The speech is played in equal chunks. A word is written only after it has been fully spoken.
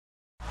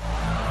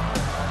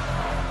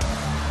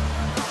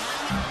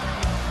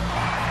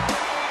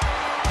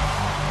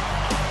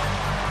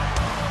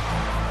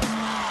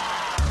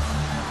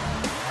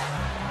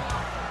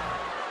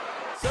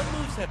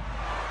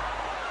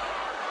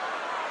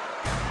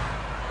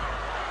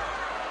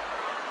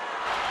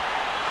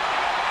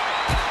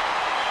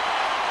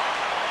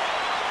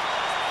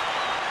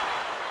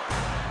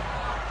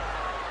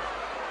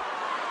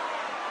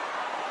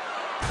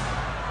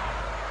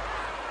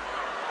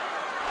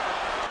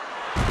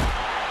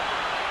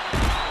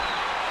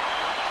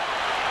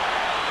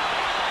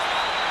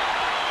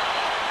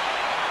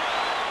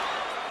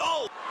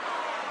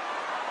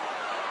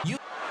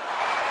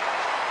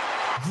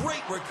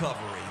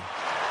recovery.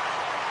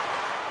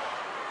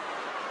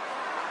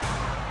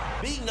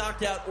 Being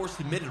knocked out or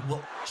submitted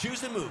will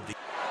choose a move.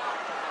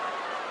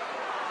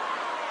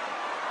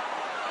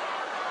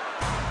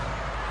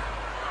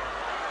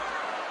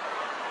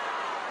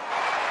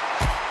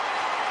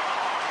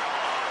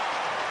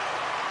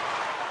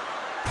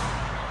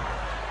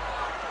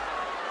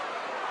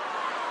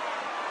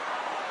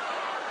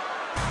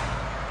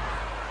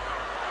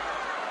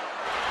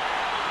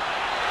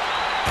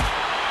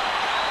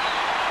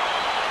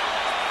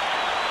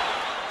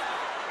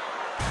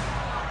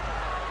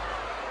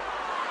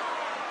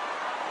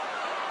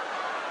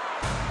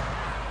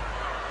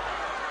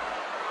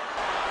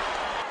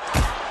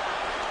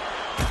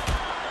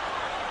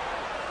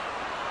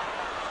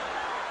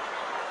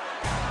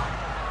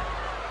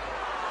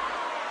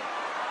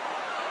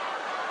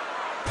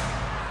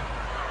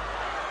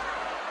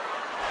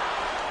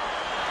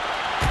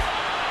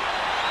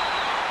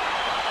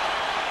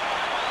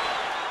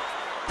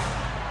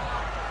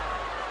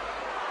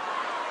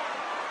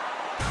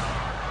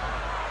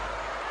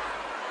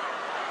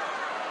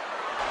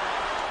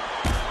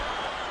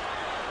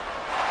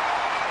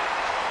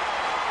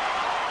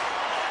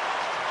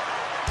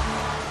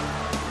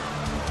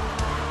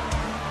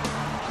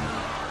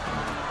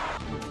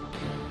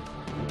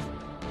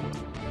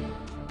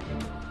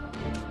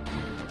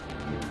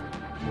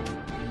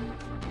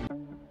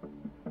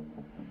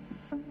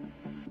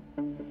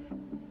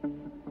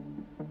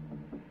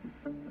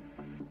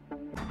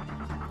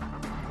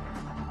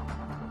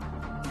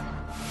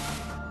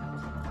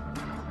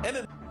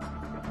 MMA.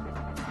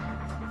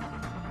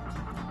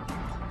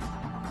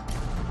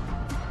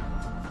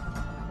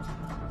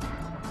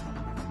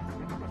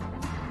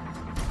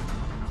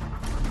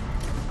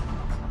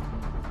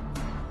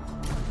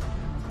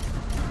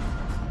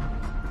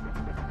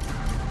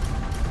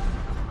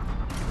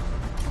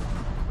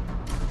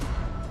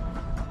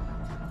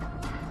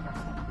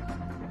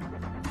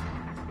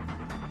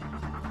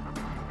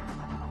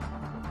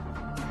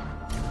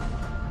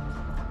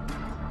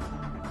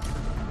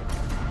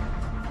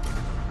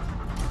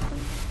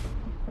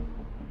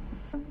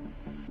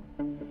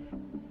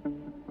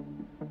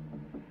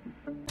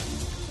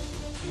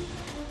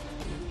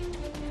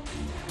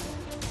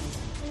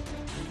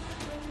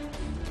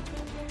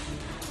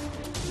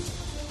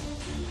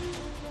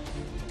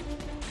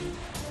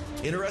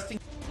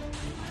 Interesting.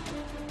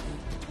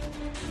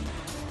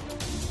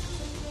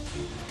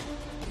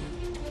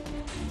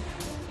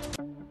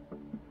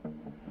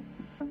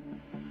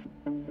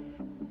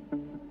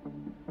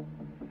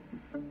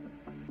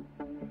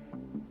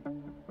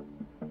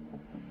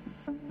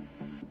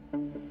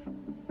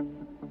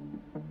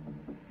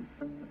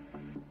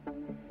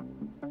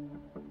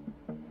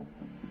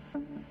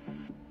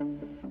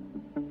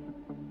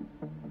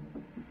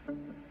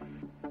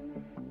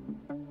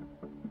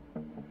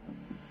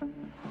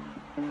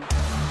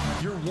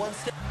 You're one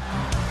step.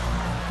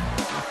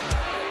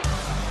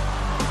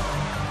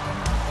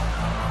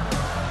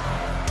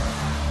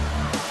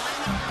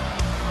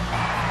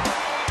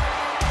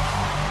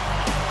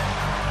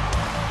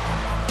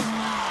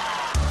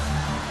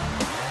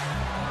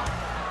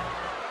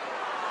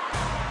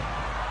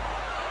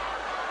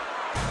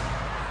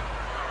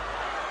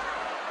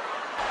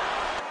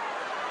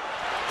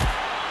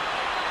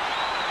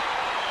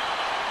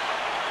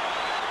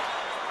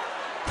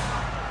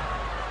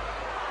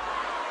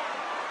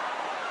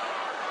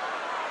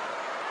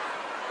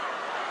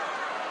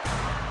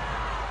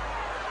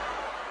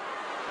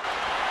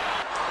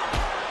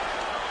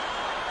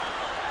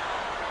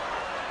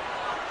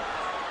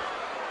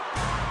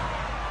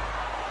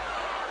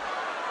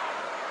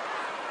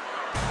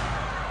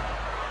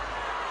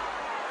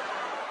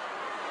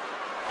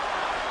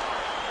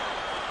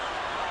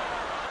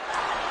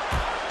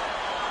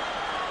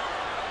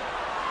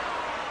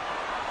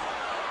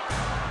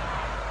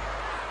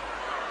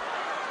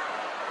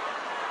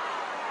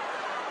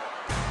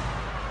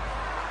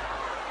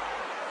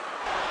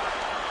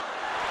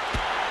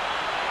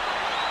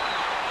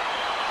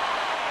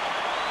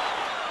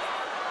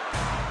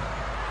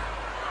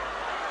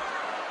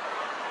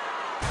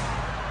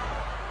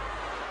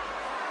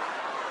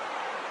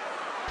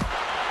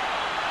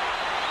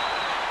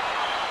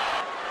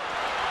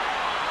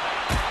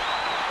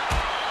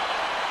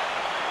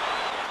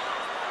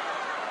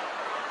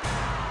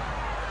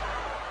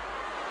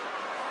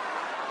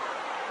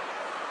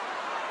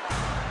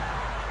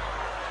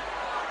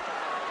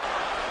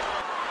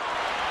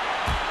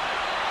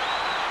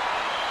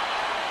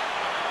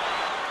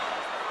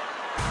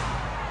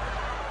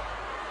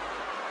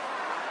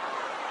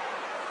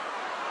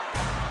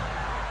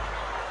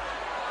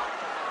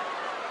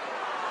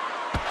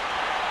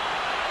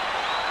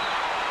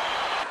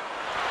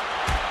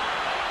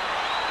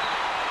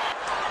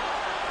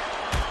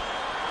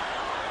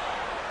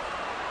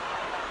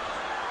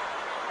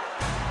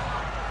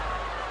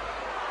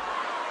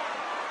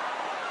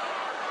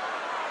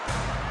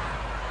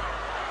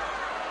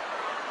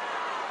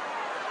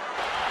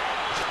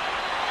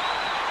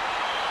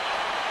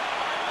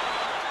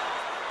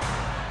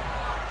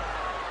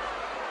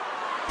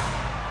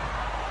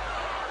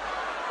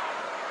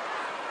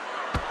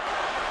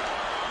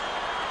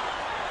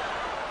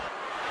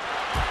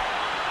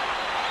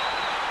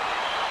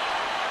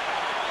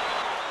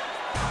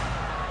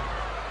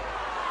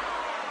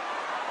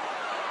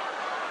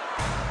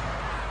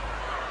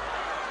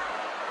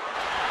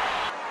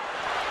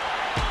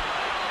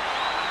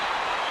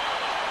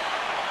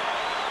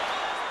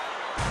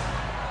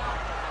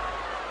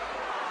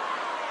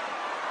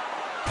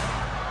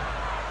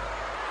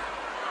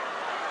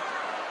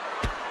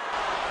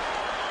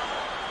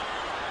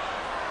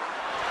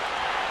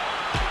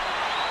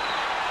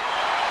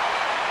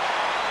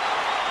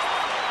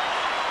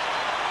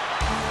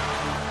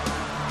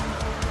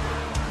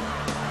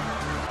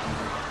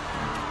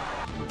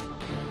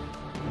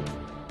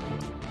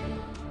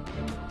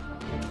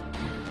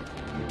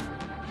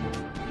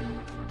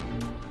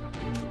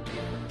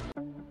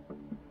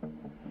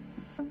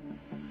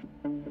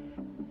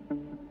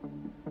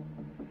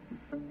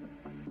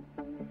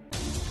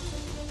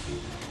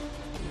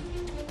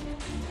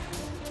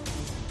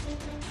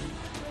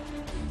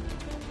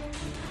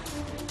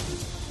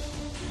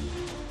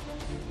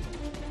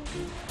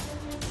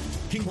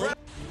 Congrats.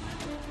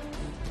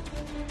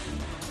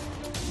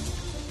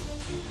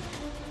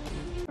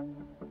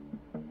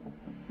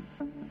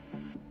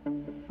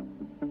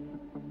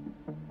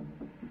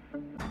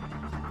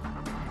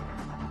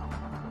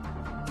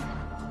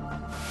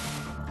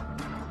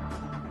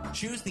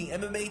 Choose the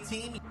MMA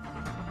team.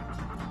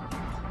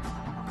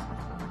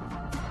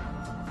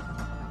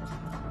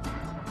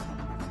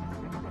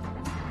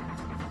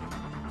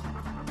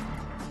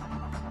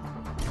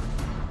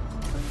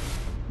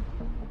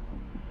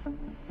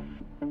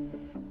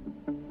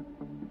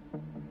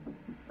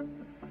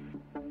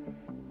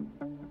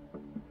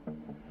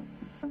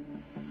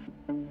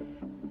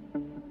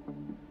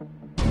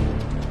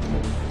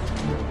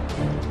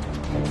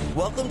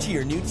 Welcome to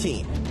your new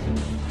team.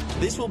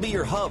 This will be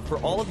your hub for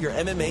all of your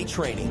MMA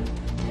training.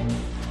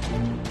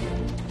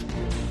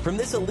 From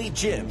this elite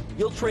gym,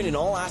 you'll train in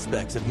all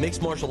aspects of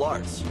mixed martial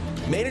arts,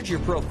 manage your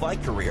pro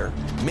fight career,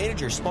 manage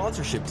your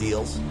sponsorship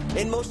deals,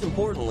 and most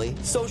importantly,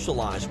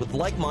 socialize with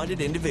like-minded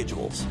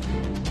individuals.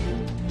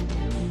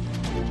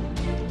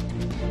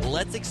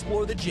 Let's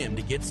explore the gym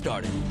to get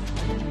started.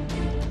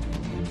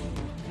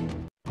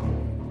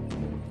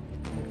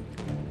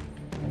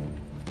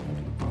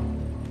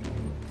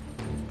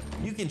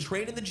 You can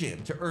train in the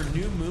gym to earn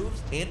new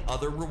moves and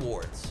other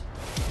rewards.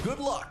 Good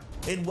luck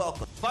and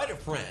welcome. Fight a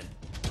friend.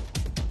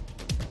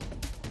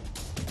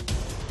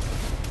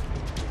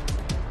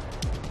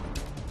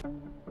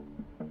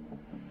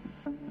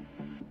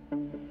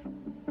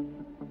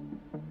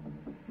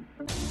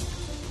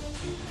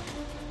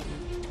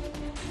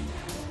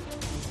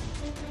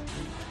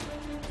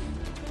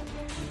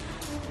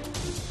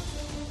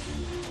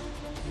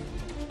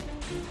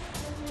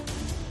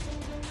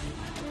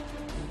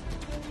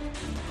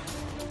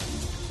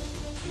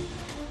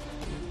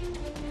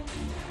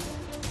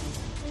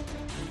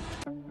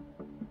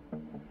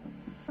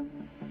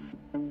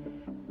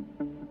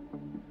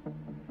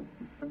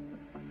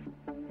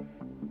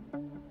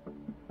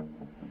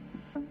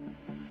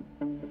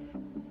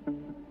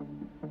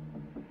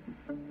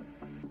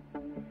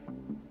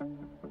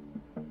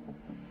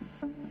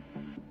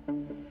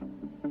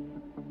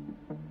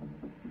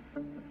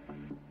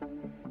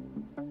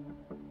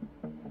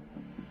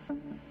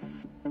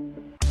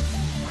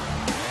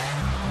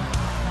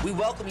 We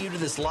welcome you to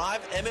this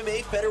live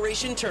MMA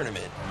Federation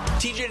tournament.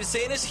 TJ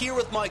DeSantis here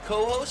with my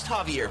co-host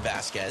Javier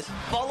Vasquez.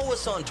 Follow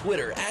us on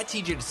Twitter at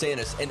TJ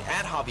DeSantis and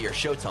at Javier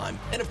Showtime,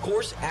 and of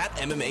course at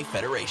MMA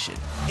Federation.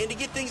 And to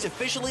get things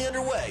officially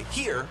underway,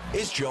 here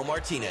is Joe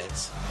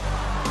Martinez.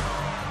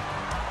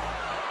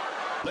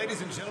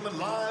 Ladies and gentlemen,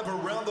 live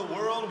around the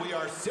world, we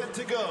are set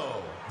to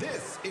go.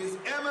 This is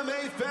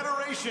MMA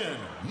Federation.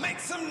 Make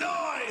some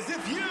noise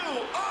if you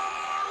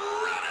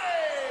are ready!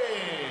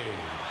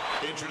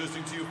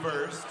 Introducing to you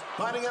first,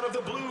 fighting out of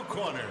the blue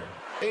corner,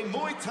 a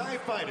Muay Thai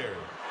fighter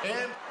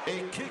and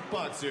a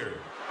kickboxer,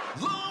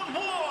 Lone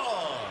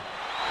Wolf.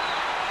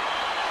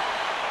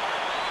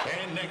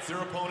 And next, their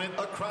opponent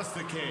across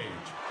the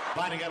cage,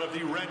 fighting out of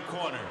the red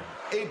corner,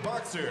 a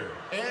boxer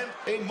and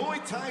a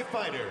Muay Thai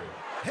fighter,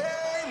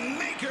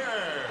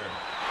 Haymaker.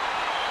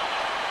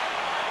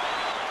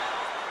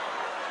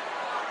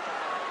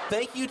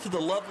 Thank you to the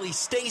lovely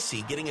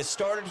Stacy getting us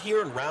started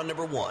here in round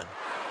number 1.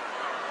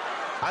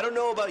 I don't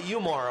know about you,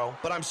 Morrow,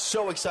 but I'm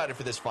so excited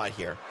for this fight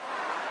here.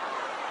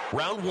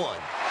 Round 1.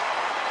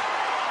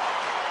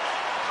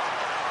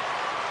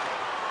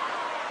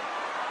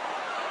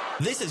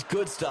 This is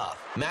good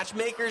stuff.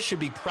 Matchmakers should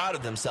be proud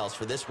of themselves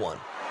for this one.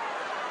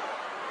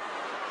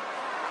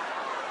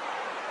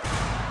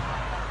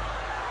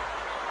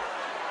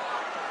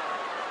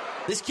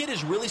 This kid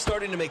is really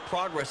starting to make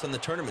progress on the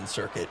tournament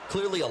circuit.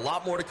 Clearly a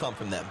lot more to come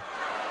from them.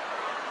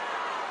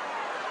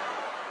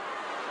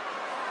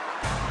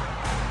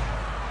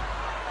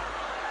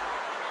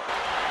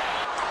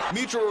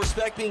 Mutual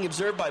respect being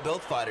observed by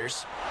both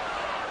fighters.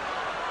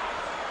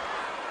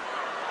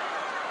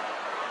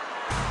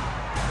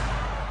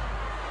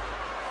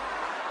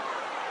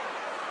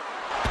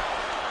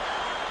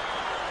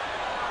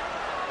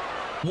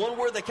 One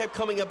word that kept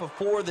coming up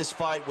before this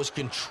fight was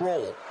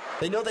control.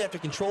 They know they have to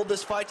control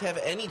this fight to have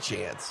any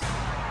chance.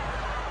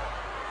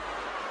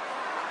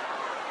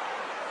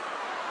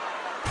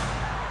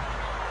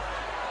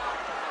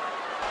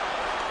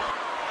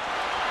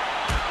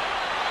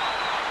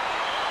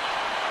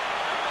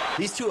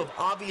 These two have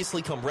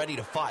obviously come ready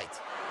to fight.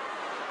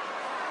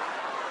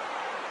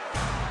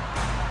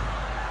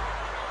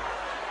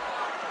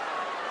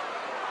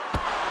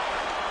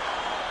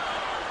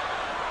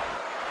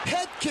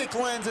 Head kick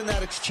lands in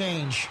that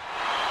exchange.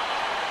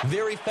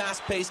 Very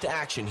fast-paced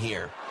action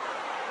here.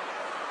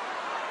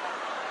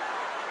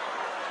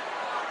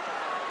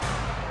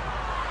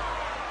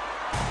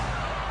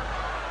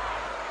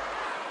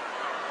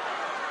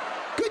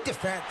 Good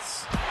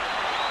defense.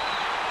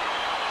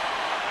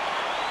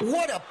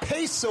 What a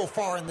pace so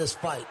far in this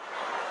fight.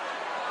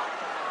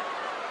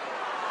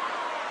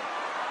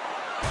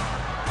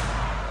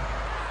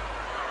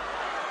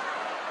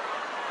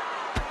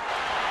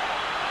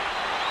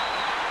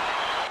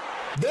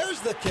 There's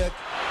the kick.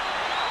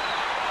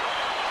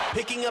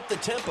 Picking up the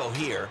tempo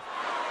here.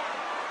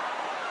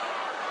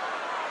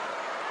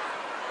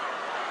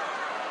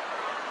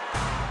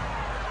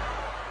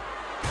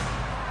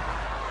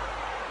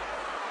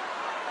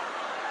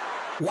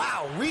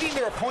 Wow, reading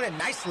their opponent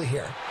nicely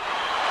here.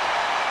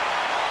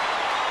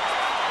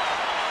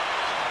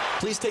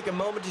 Please take a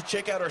moment to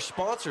check out our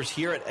sponsors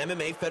here at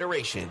MMA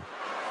Federation.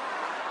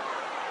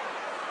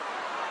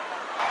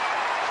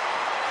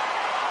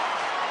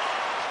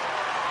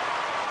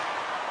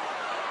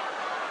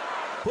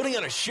 Putting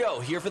on a show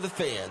here for the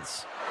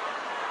fans.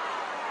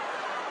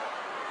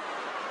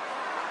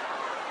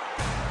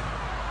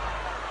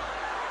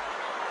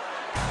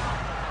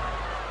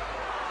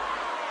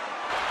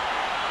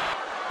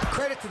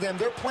 Credit to them,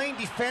 they're playing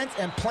defense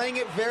and playing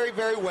it very,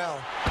 very well.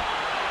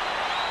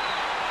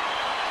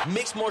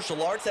 Mixed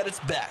martial arts at its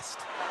best.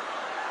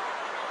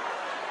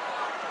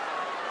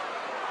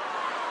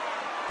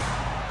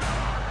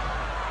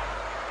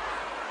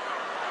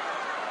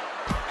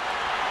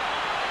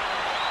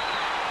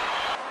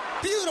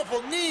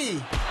 Beautiful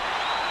knee.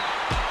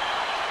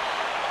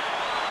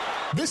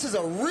 This is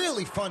a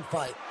really fun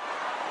fight.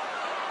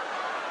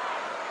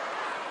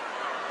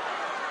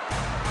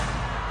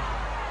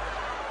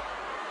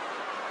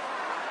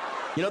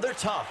 You know, they're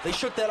tough. They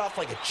shook that off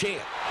like a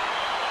champ.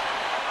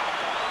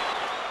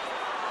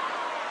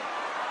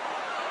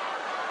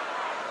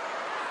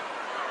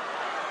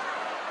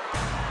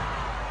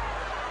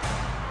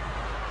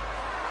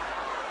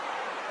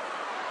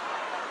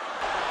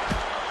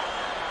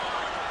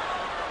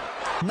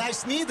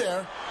 Nice knee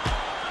there.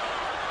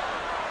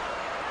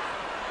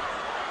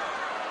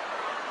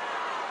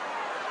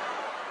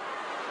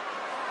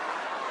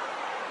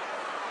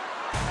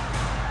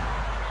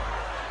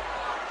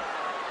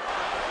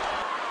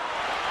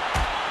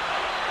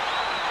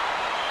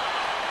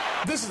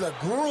 This is a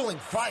grueling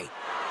fight.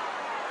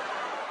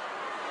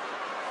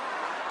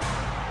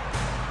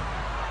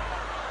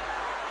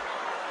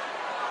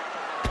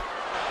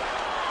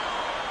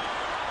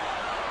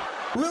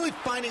 Really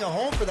finding a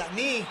home for that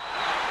knee.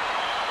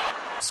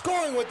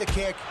 Scoring with the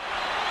kick.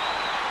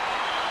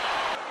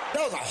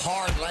 That was a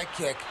hard leg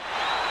kick.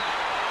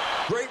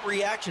 Great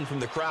reaction from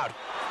the crowd.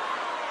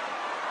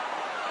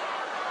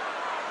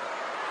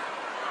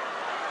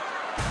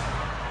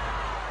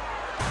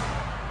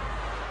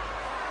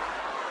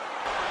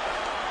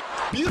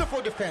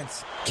 Beautiful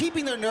defense,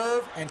 keeping their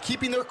nerve and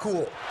keeping their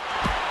cool.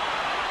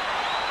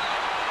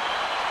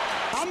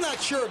 I'm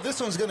not sure if this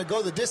one's going to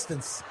go the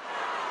distance.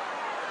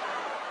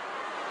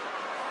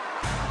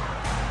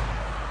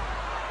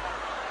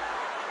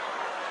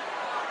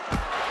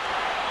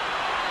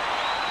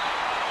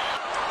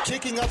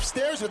 Kicking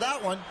upstairs with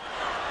that one.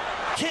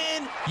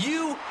 Can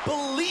you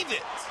believe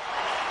it?